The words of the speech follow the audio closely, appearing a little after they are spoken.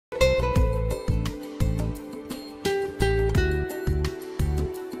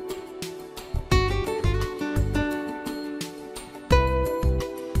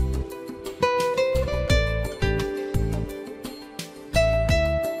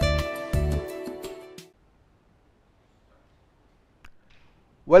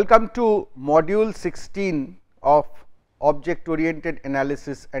Welcome to module 16 of object oriented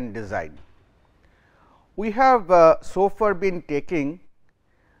analysis and design. We have so far been taking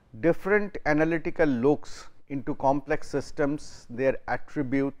different analytical looks into complex systems, their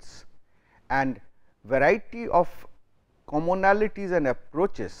attributes and variety of commonalities and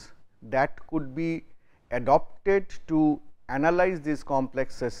approaches that could be adopted to analyze these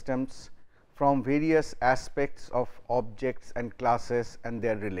complex systems from various aspects of objects and classes and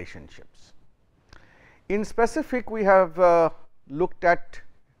their relationships. In specific, we have looked at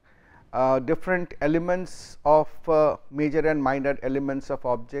different elements of major and minor elements of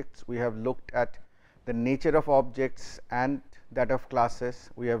objects. We have looked at the nature of objects and that of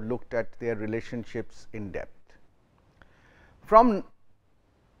classes. We have looked at their relationships in depth. From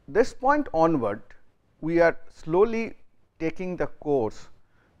this point onward, we are slowly taking the course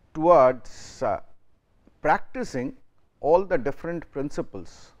towards practicing all the different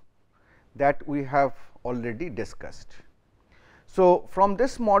principles that we have already discussed. So, from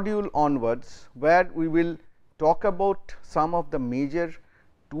this module onwards, where we will talk about some of the major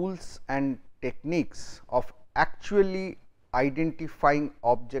tools and techniques of actually identifying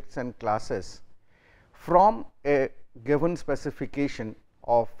objects and classes from a given specification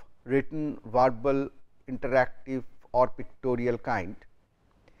of written, verbal, interactive or pictorial kind,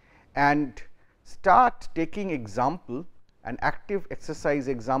 and start taking example an active exercise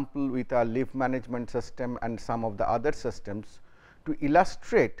example with our leave management system and some of the other systems to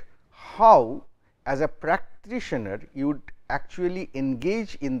illustrate how as a practitioner you would actually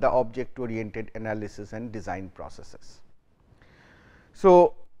engage in the object oriented analysis and design processes.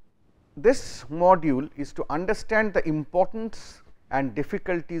 So, this module is to understand the importance and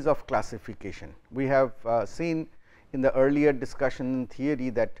difficulties of classification. We have seen in the earlier discussion in theory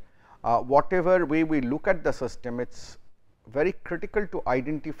that whatever way we look at the system, it is very critical to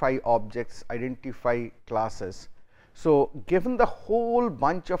identify objects, identify classes. So, given the whole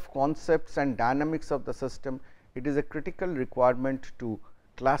bunch of concepts and dynamics of the system, it is a critical requirement to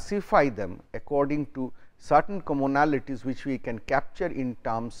classify them according to certain commonalities which we can capture in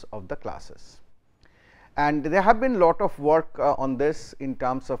terms of the classes. And there have been lot of work on this in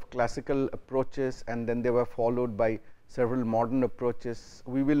terms of classical approaches, and then they were followed by several modern approaches.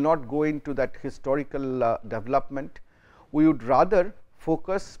 We will not go into that historical development. We would rather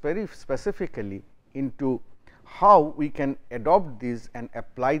focus very specifically into how we can adopt these and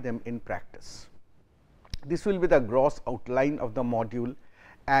apply them in practice. This will be the gross outline of the module,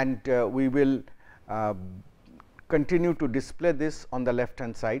 and we will continue to display this on the left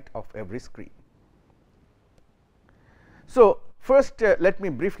hand side of every screen. So, first let me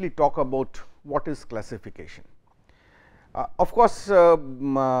briefly talk about what is classification. Of course,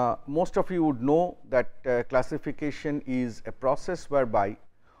 most of you would know that classification is a process whereby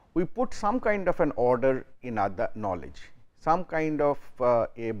we put some kind of an order in other knowledge, some kind of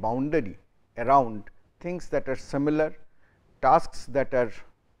a boundary around things that are similar, tasks that are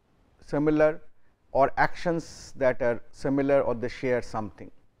similar or actions that are similar or they share something.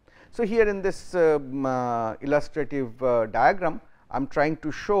 So, here in this illustrative diagram, I am trying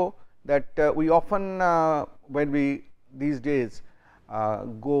to show that we often when we these days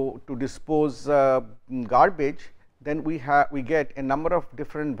go to dispose garbage, then we get a number of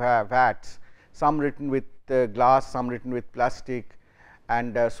different vats, some written with glass, some written with plastic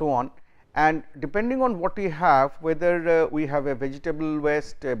and so on. And depending on what we have, whether we have a vegetable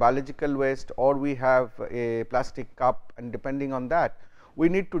waste, a biological waste, or we have a plastic cup, and depending on that we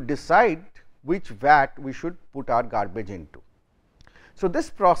need to decide which vat we should put our garbage into. So, this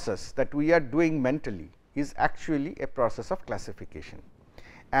process that we are doing mentally is actually a process of classification,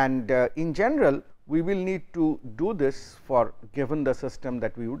 and in general we will need to do this for given the system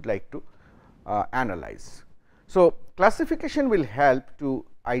that we would like to analyze. So, classification will help to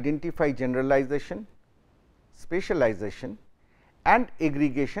identify generalization, specialization and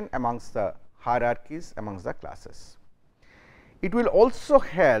aggregation amongst the hierarchies amongst the classes. It will also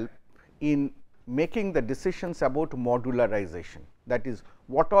help in making the decisions about modularization, that is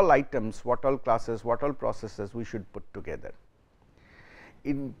what all items, what all classes, what all processes we should put together.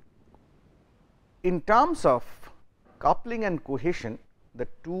 In terms of coupling and cohesion, the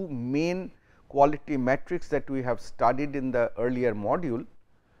two main quality metrics that we have studied in the earlier module,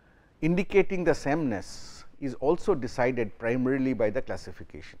 indicating the sameness is also decided primarily by the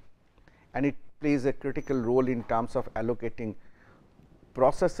classification, and it plays a critical role in terms of allocating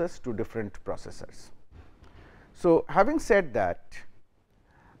processes to different processors. So, having said that,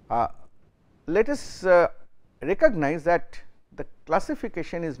 let us recognize that the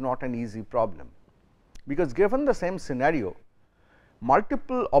classification is not an easy problem, because given the same scenario,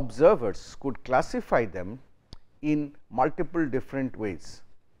 multiple observers could classify them in multiple different ways,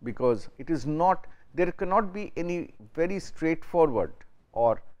 because it is not, there cannot be any very straightforward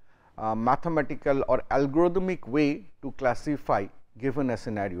or mathematical or algorithmic way to classify given a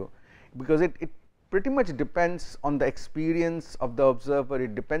scenario, because it pretty much depends on the experience of the observer,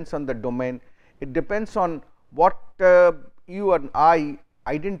 it depends on the domain, it depends on what you and I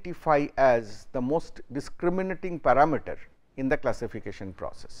identify as the most discriminating parameter in the classification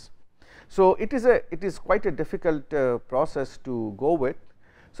process. So, it is quite a difficult process to go with.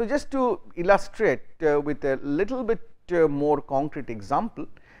 So, just to illustrate with a little bit more concrete example,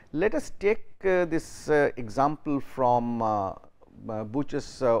 let us take this example from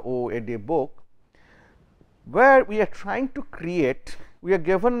Buch's OAD book, where we are trying to create, we are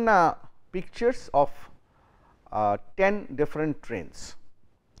given pictures of 10 different trains,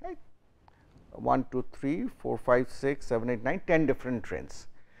 right, 1, 2, 3, 4, 5, 6, 7, 8, 9, 10 different trains.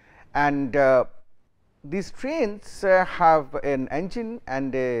 And these trains have an engine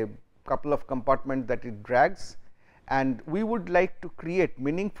and a couple of compartments that it drags, and we would like to create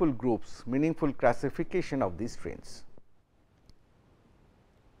meaningful groups, meaningful classification of these trains.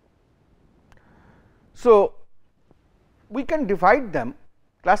 So, we can divide them,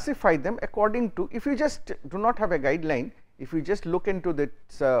 classify them according to, if you just do not have a guideline, if you just look into this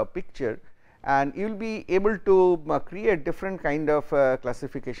picture, and you will be able to create different kind of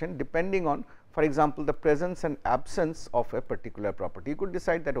classification depending on, for example, the presence and absence of a particular property. You could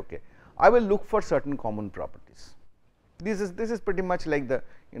decide that, okay, I will look for certain common properties. This is pretty much like the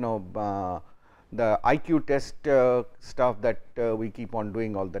the IQ test stuff that we keep on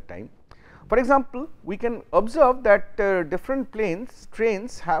doing all the time. For example, we can observe that different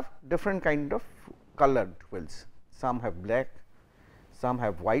trains have different kind of colored wheels. Some have black, some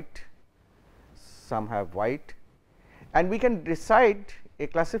have white, some have white, and we can decide a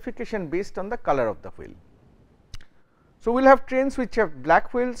classification based on the color of the wheel. So, we will have trains which have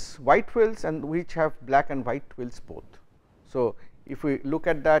black wheels, white wheels, and which have black and white wheels both. So, if we look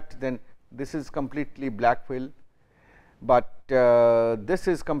at that, then this is completely black wheel, but this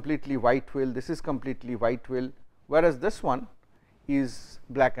is completely white wheel, this is completely white wheel, whereas this one is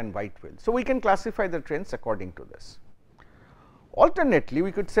black and white wheel. So, we can classify the trains according to this. Alternately,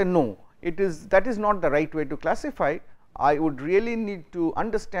 we could say no, that is not the right way to classify. I would really need to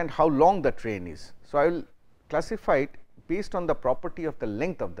understand how long the train is. So, I will classify it based on the property of the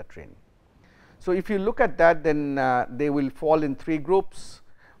length of the train. So, if you look at that, then they will fall in 3 groups,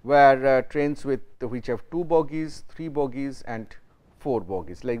 where trains with which have 2 bogies, 3 bogies and 4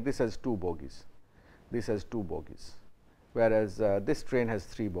 bogies, like this has 2 bogies, this has 2 bogies, whereas this train has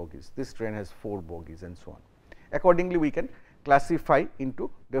 3 bogies, this train has 4 bogies, and so on. Accordingly, we can classify into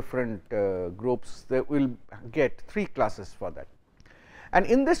different groups. They will get 3 classes for that. And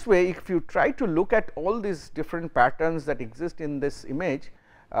in this way, if you try to look at all these different patterns that exist in this image,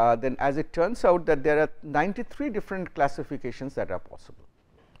 then as it turns out that there are 93 different classifications that are possible.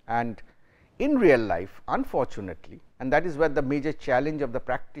 And in real life, unfortunately, and that is where the major challenge of the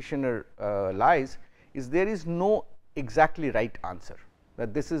practitioner lies, is there is no exactly right answer,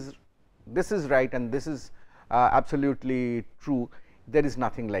 that this is right and this is absolutely true. There is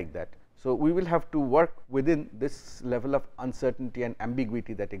nothing like that. So, we will have to work within this level of uncertainty and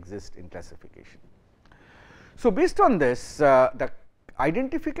ambiguity that exists in classification. So, based on this, the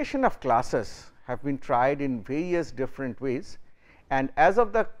identification of classes have been tried in various different ways, and as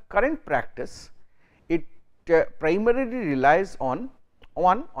of the current practice, it primarily relies on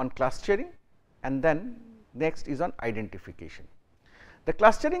clustering, and then next is on identification. The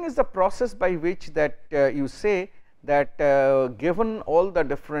clustering is the process by which that you say that given all the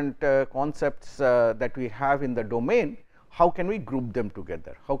different concepts that we have in the domain, how can we group them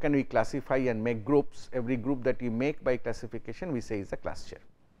together? How can we classify and make groups? Every group that we make by classification, we say is a cluster.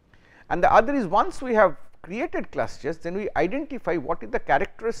 And the other is, once we have created clusters, then we identify what is the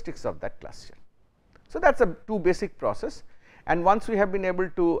characteristics of that cluster. So, that is a 2 basic process, and once we have been able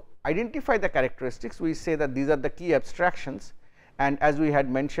to identify the characteristics, we say that these are the key abstractions, and as we had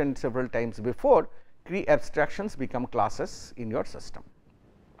mentioned several times before, key abstractions become classes in your system.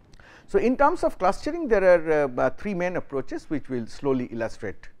 So, in terms of clustering, there are 3 main approaches which we will slowly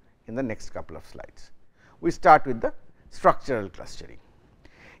illustrate in the next couple of slides. We start with the structural clustering.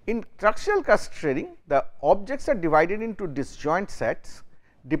 In structural clustering, the objects are divided into disjoint sets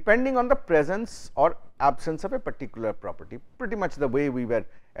depending on the presence or absence of a particular property, pretty much the way we were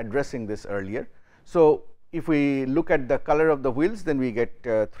addressing this earlier. So, if we look at the color of the wheels, then we get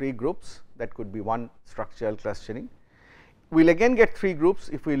 3 groups, that could be one structural clustering. we will again get 3 groups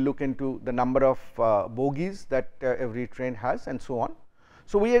if we look into the number of bogies that every train has and so on.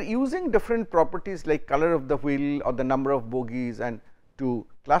 So, we are using different properties like color of the wheel or the number of bogies and to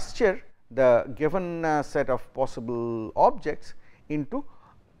cluster the given set of possible objects into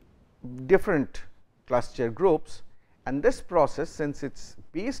different cluster groups, and this process, since it is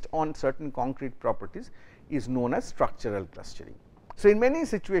based on certain concrete properties, is known as structural clustering. So, in many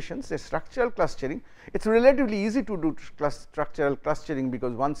situations a structural clustering, it is relatively easy to do structural clustering,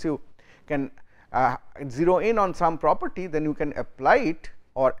 because once you can zero in on some property, then you can apply it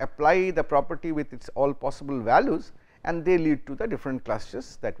or apply the property with its all possible values, and they lead to the different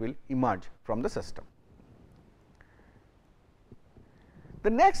clusters that will emerge from the system. The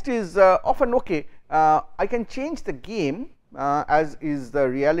next is often okay, I can change the game, as is the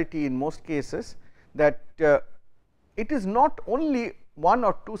reality in most cases, that it is not only 1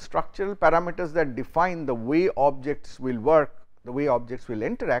 or 2 structural parameters that define the way objects will work, the way objects will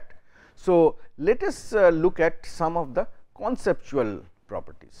interact. So, let us look at some of the conceptual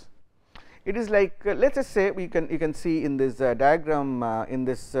properties. It is like let us say you can see in this diagram in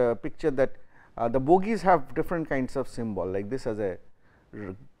this picture that the bogies have different kinds of symbol, like this has a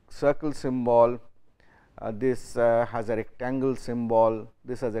circle symbol, this has a rectangle symbol,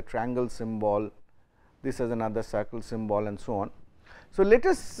 this has a triangle symbol, this has another circle symbol, and so on. So, let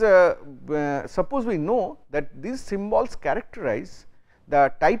us suppose we know that these symbols characterize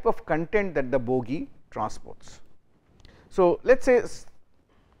the type of content that the bogie transports. So, let us say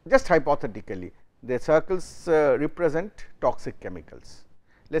just hypothetically the circles represent toxic chemicals,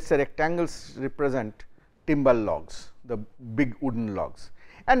 let us say rectangles represent timber logs, the big wooden logs,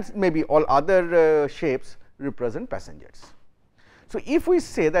 and maybe all other shapes represent passengers. So, if we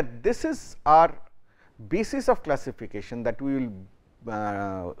say that this is our basis of classification, that we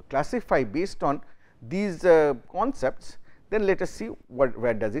will classify based on these concepts, then let us see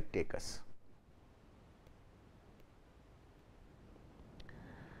where does it take us.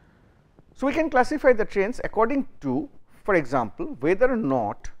 So, we can classify the trains according to, for example, whether or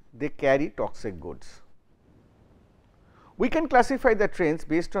not they carry toxic goods. We can classify the trains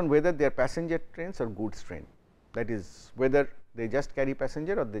based on whether they are passenger trains or goods train, that is whether they just carry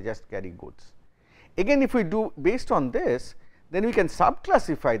passenger or they just carry goods. Again, if we do based on this, then we can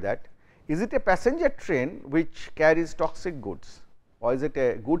subclassify that, is it a passenger train which carries toxic goods, or is it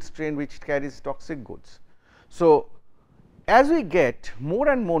a goods train which carries toxic goods. So, as we get more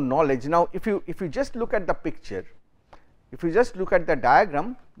and more knowledge, now if you just look at the picture, if you just look at the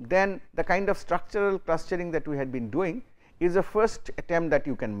diagram, then the kind of structural clustering that we had been doing is the first attempt that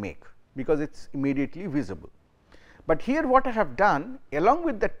you can make, because it is immediately visible. But here what I have done, along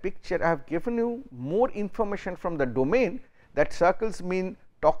with that picture, I have given you more information from the domain, that circles mean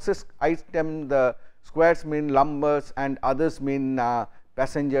toxic item, the squares mean lumbers, and others mean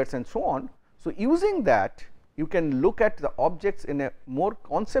passengers, and so on. So, using that you can look at the objects in a more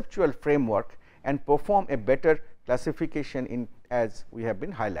conceptual framework and perform a better classification in as we have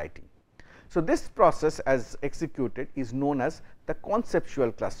been highlighting. So, this process as executed is known as the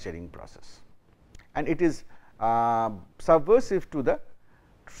conceptual clustering process, and it is subversive to the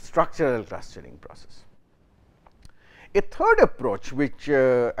structural clustering process. A third approach which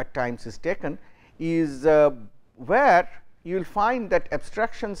at times is taken is where you will find that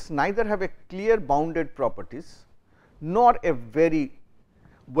abstractions neither have a clear bounded properties nor a very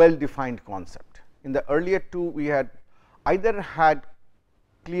well defined concept. In the earlier two, we had either had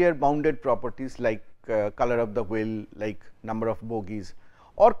clear bounded properties like color of the wheel, like number of bogies,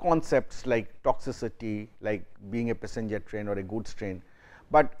 or concepts like toxicity, like being a passenger train or a goods train.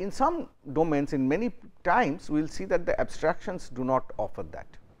 But in some domains, in many times we will see that the abstractions do not offer that.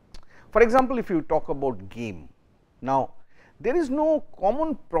 For example, if you talk about game, now there is no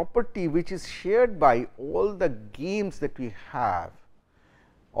common property which is shared by all the games that we have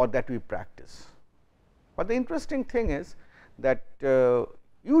or that we practice. But the interesting thing is that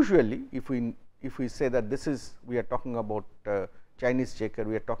usually if we say that this is, we are talking about Chinese checker,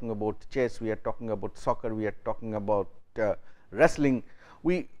 we are talking about chess, we are talking about soccer, we are talking about wrestling,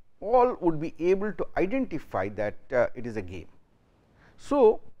 we all would be able to identify that it is a game.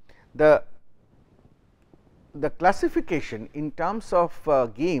 So, the classification in terms of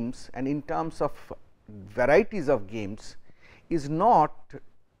games and in terms of varieties of games is not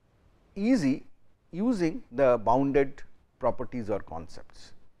easy using the bounded properties or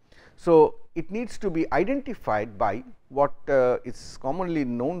concepts. So, it needs to be identified by what is commonly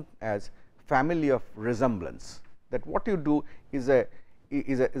known as family of resemblance, that what you do is a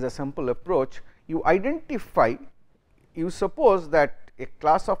simple approach. You identify, you suppose that a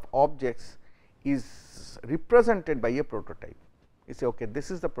class of objects is represented by a prototype. You say, okay,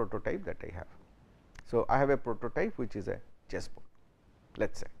 this is the prototype that I have. So, I have a prototype which is a chessboard,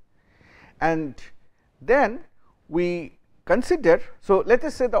 let us say, and then we consider. So, let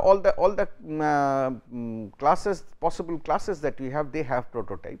us say all the classes, possible classes that we have, they have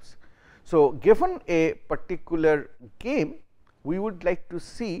prototypes. So, given a particular game, we would like to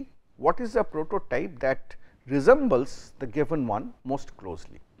see what is the prototype that resembles the given one most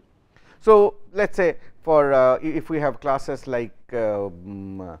closely. So, let us say for if we have classes like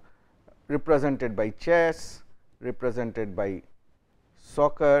represented by chess, represented by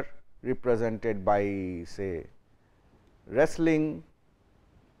soccer, represented by say wrestling,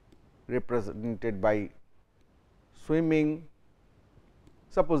 represented by swimming,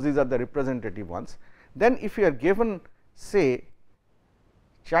 suppose these are the representative ones. Then if you are given say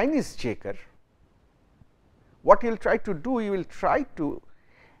Chinese checker, what you will try to do, you will try to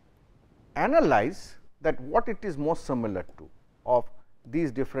analyze that what it is most similar to of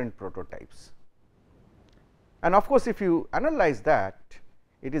these different prototypes. And of course, if you analyze that,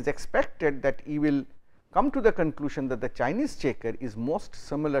 it is expected that you will come to the conclusion that the Chinese checker is most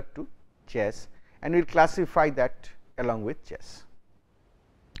similar to chess, and we will classify that along with chess.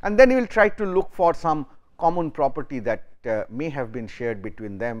 And then you will try to look for some common property that may have been shared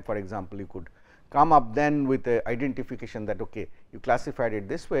between them. For example, you could come up then with a identification that okay, you classified it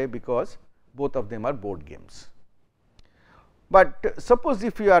this way because both of them are board games. But suppose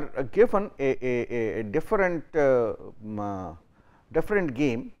if you are given a different different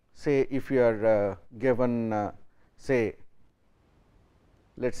game, say if you are given say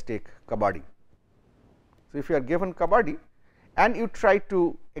let us take kabaddi. So, if you are given kabaddi and you try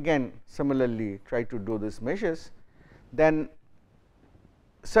to again similarly try to do these measures, then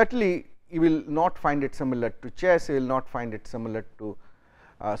certainly you will not find it similar to chess, you will not find it similar to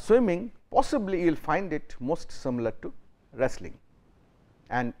swimming, possibly you will find it most similar to wrestling,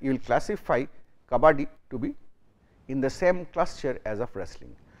 and you will classify kabaddi to be in the same cluster as of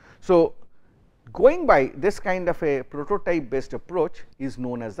wrestling. So, going by this kind of a prototype based approach is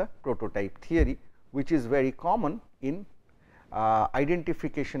known as the prototype theory, which is very common in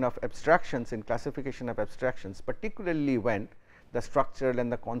identification of abstractions, in classification of abstractions, particularly when the structural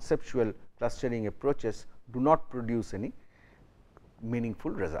and the conceptual clustering approaches do not produce any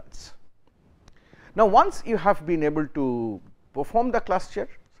meaningful results. Now, once you have been able to perform the cluster,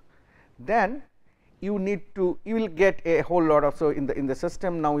 then you need to, you will get a whole lot of. So, in the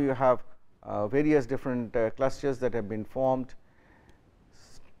system now you have various different clusters that have been formed,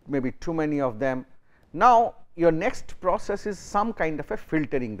 maybe too many of them. Now, your next process is some kind of a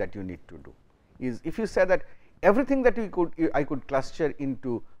filtering that you need to do. Is if you say that everything that I could cluster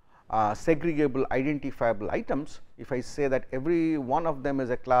into segregable identifiable items, if I say that every one of them is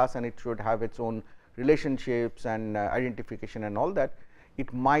a class and it should have its own relationships and identification and all that,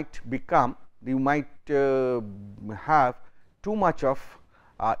 it might become, you might have too much of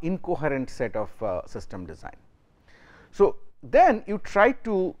incoherent set of system design. So, then you try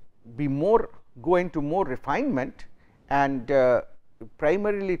to be more, go into more refinement and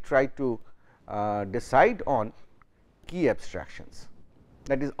primarily try to decide on key abstractions.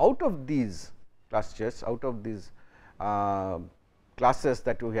 That is, out of these clusters, out of these classes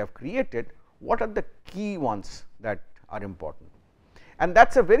that we have created, what are the key ones that are important. And that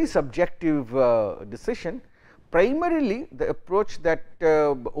is a very subjective decision. Primarily, the approach that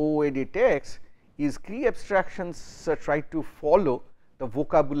OOAD takes is key abstractions try to follow the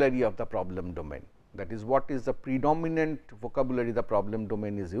vocabulary of the problem domain. That is, what is the predominant vocabulary the problem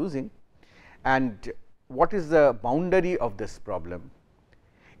domain is using, and what is the boundary of this problem.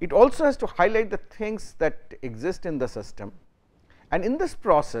 It also has to highlight the things that exist in the system, and in this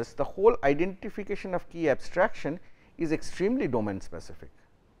process the whole identification of key abstraction is extremely domain specific.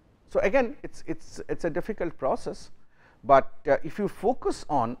 So, again it is a difficult process, but if you focus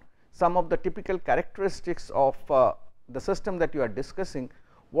on some of the typical characteristics of the system that you are discussing,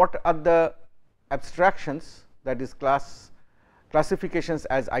 what are the abstractions, that is classifications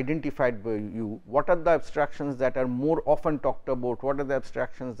as identified by you, what are the abstractions that are more often talked about, what are the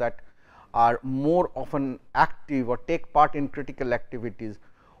abstractions that are more often active or take part in critical activities,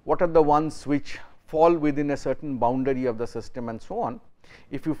 what are the ones which fall within a certain boundary of the system, and so on.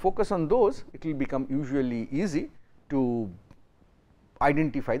 If you focus on those, it will become usually easy to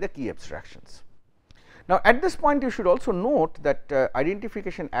identify the key abstractions. Now, at this point you should also note that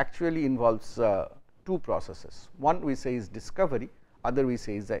identification actually involves two processes. One we say is discovery, other we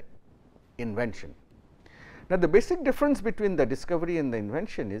say is the invention. Now, the basic difference between the discovery and the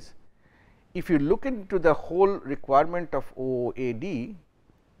invention is, if you look into the whole requirement of OOAD,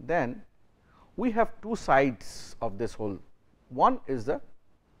 then we have two sides of this whole. One is the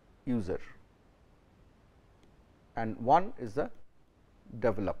user and one is the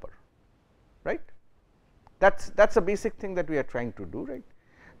developer, right. That is a basic thing that we are trying to do, right.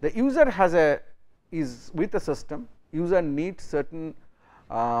 The user is with a system, user needs certain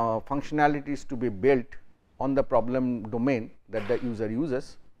functionalities to be built on the problem domain that the user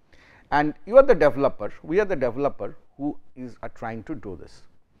uses, and you are the developer, we are the developer who is trying to do this.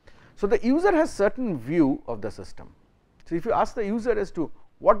 So, the user has certain view of the system. So, if you ask the user as to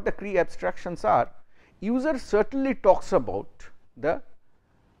what the key abstractions are, user certainly talks about the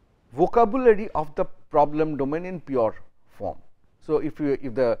vocabulary of the problem domain in pure form. So, if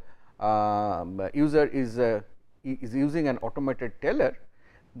the user is using an automated teller,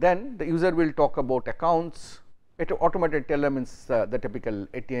 then the user will talk about accounts. Automated teller means the typical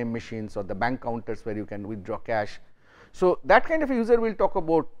ATM machines or the bank counters where you can withdraw cash. So, that kind of a user will talk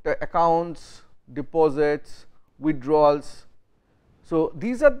about accounts, deposits, withdrawals. So,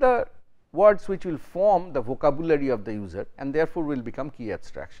 these are the words which will form the vocabulary of the user and therefore, will become key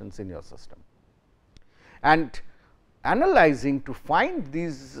abstractions in your system. And analyzing to find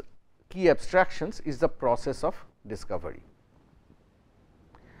these key abstractions is the process of discovery.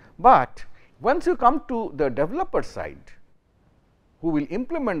 But once you come to the developer side who will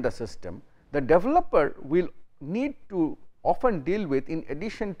implement the system, the developer will need to often deal with, in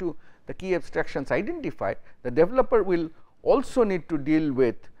addition to the key abstractions identified, the developer will also need to deal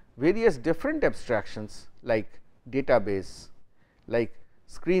with various different abstractions like database, like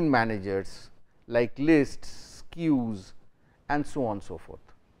screen managers, like lists, queues, and so on and so forth.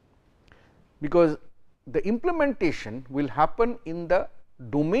 Because the implementation will happen in the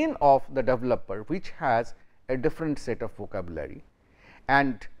domain of the developer, which has a different set of vocabulary,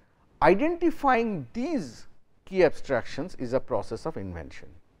 and identifying these key abstractions is a process of invention.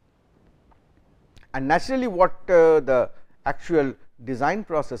 And naturally, what the actual design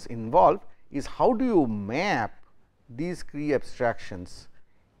process involved is how do you map these key abstractions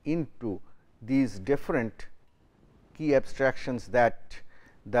into these different key abstractions that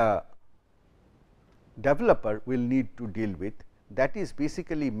the developer will need to deal with. That is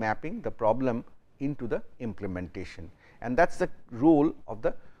basically mapping the problem into the implementation, and that is the role of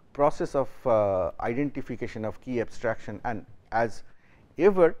the process of identification of key abstraction, and as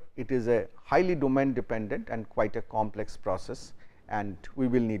ever it is a highly domain dependent and quite a complex process, and we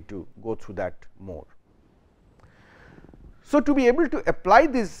will need to go through that more. So, to be able to apply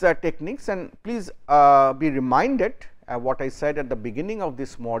these techniques, and please be reminded what I said at the beginning of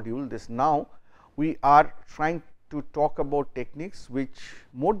this module, this now we are trying to talk about techniques which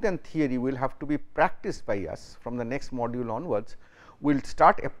more than theory will have to be practiced by us. From the next module onwards, we will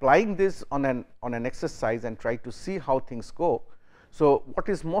start applying this on an exercise and try to see how things go. So, what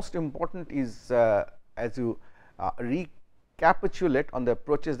is most important is as you recapitulate on the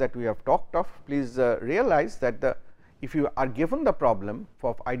approaches that we have talked of, please realize that if you are given the problem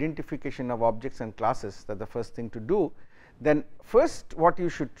for identification of objects and classes, that the first thing to do, then first what you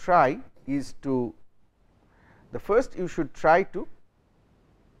should try is to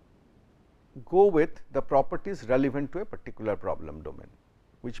go with the properties relevant to a particular problem domain,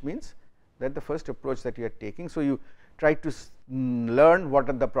 which means that the first approach that you are taking. So, you try to learn what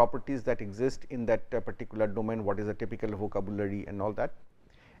are the properties that exist in that particular domain, what is the typical vocabulary and all that,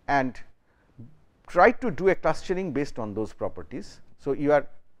 and try to do a clustering based on those properties. So, you are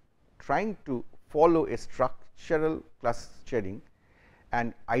trying to follow a structural clustering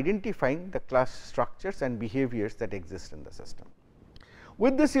and identifying the class structures and behaviors that exist in the system.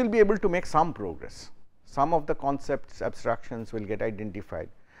 With this, you will be able to make some progress. Some of the concepts, abstractions will get identified,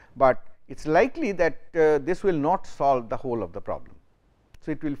 but it is likely that this will not solve the whole of the problem.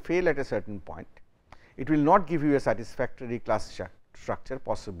 So, it will fail at a certain point. It will not give you a satisfactory class structure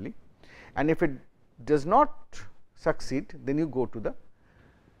possibly, and if it does not succeed, then you go to the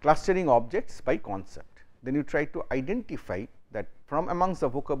clustering objects by concept. Then you try to identify that from amongst the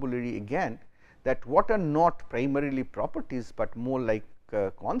vocabulary again, that what are not primarily properties, but more like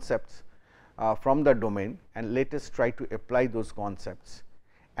concepts from the domain, and let us try to apply those concepts,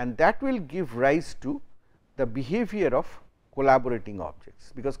 and that will give rise to the behavior of collaborating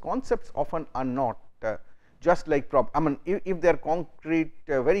objects, because concepts often are not just like if they are concrete,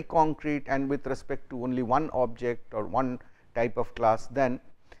 very concrete, and with respect to only one object or one type of class, then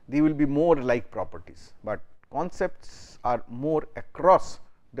they will be more like properties, but concepts are more across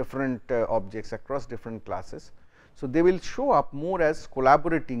different objects, across different classes. So, they will show up more as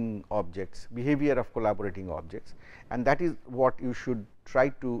collaborating objects, behavior of collaborating objects, and that is what you should try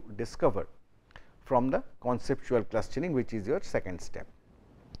to discover from the conceptual clustering, which is your second step.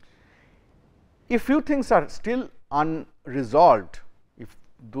 If few things are still unresolved, if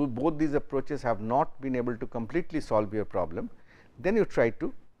both these approaches have not been able to completely solve your problem, then you try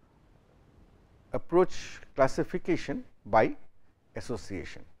to approach classification by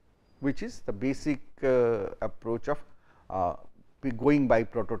association, which is the basic approach of going by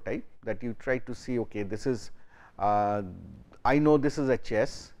prototype, that you try to see, okay, this is I know this is a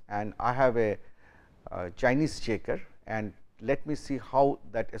chess and I have a Chinese checker, and let me see how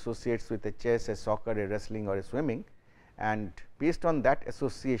that associates with a chess, a soccer, a wrestling or a swimming, and based on that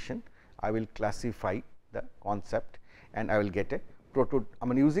association I will classify the concept and I will get a I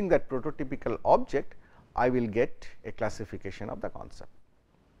mean using that prototypical object I will get a classification of the concept.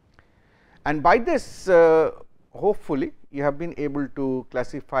 And by this hopefully you have been able to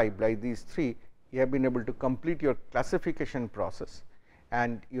classify by these three, you have been able to complete your classification process,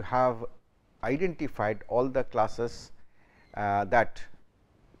 and you have identified all the classes that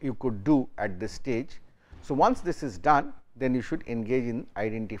you could do at this stage. So, once this is done, then you should engage in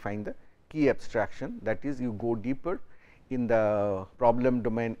identifying the key abstraction, that is you go deeper in the problem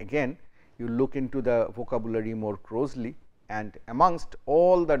domain again, you look into the vocabulary more closely, and amongst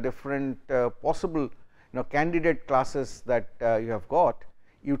all the different possible candidate classes that you have got,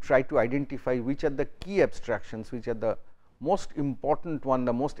 you try to identify which are the key abstractions, which are the most important one,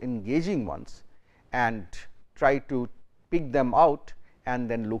 the most engaging ones, and try to pick them out and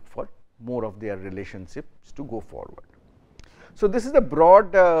then look for more of their relationships to go forward. So, this is the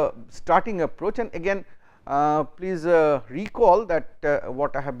broad starting approach, and again please recall that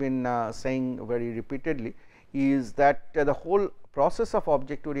what I have been saying very repeatedly is that the whole process of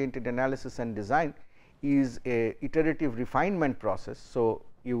object oriented analysis and design is a iterative refinement process. So,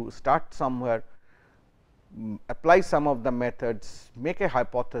 you start somewhere, apply some of the methods, make a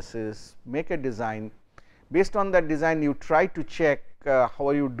hypothesis, make a design. Based on that design, you try to check how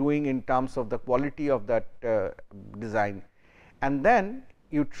are you doing in terms of the quality of that design, and then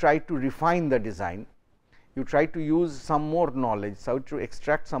you try to refine the design. You try to use some more knowledge, so to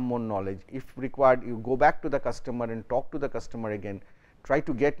extract some more knowledge. If required, you go back to the customer and talk to the customer again, try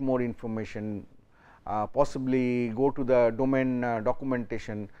to get more information, possibly go to the domain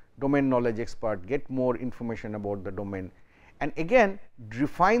documentation, domain knowledge expert, get more information about the domain, and again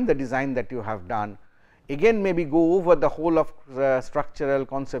refine the design that you have done. Again maybe go over the whole of structural,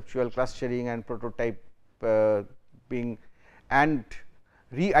 conceptual, clustering and prototype being, and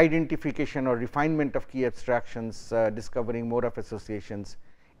re-identification or refinement of key abstractions, discovering more of associations,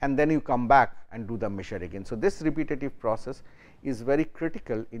 and then you come back and do the measure again. So, this repetitive process is very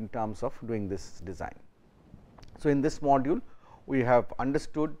critical in terms of doing this design. So, in this module we have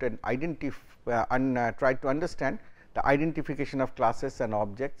understood and tried to understand the identification of classes and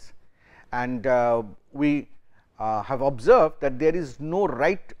objects, and we have observed that there is no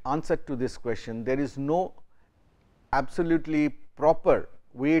right answer to this question. There is no absolutely proper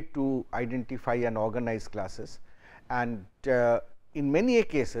way to identify and organize classes, and in many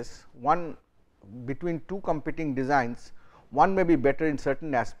cases one between two competing designs, one may be better in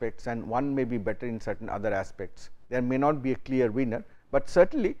certain aspects and one may be better in certain other aspects. There may not be a clear winner, but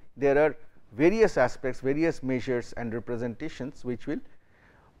certainly there are various aspects, various measures and representations which will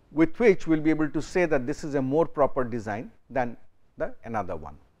with which we will be able to say that this is a more proper design than the another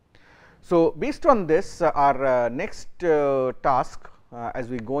one. So, based on this our next task as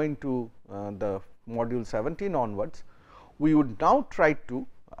we go into the module 17 onwards, we would now try to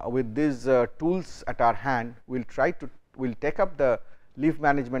with these tools at our hand, we will take up the leaf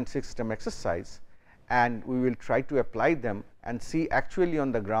management system exercise, and we will try to apply them and see actually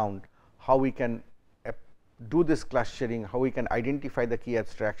on the ground how we can do this clustering, how we can identify the key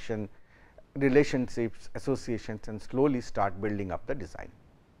abstraction, relationships, associations, and slowly start building up the design.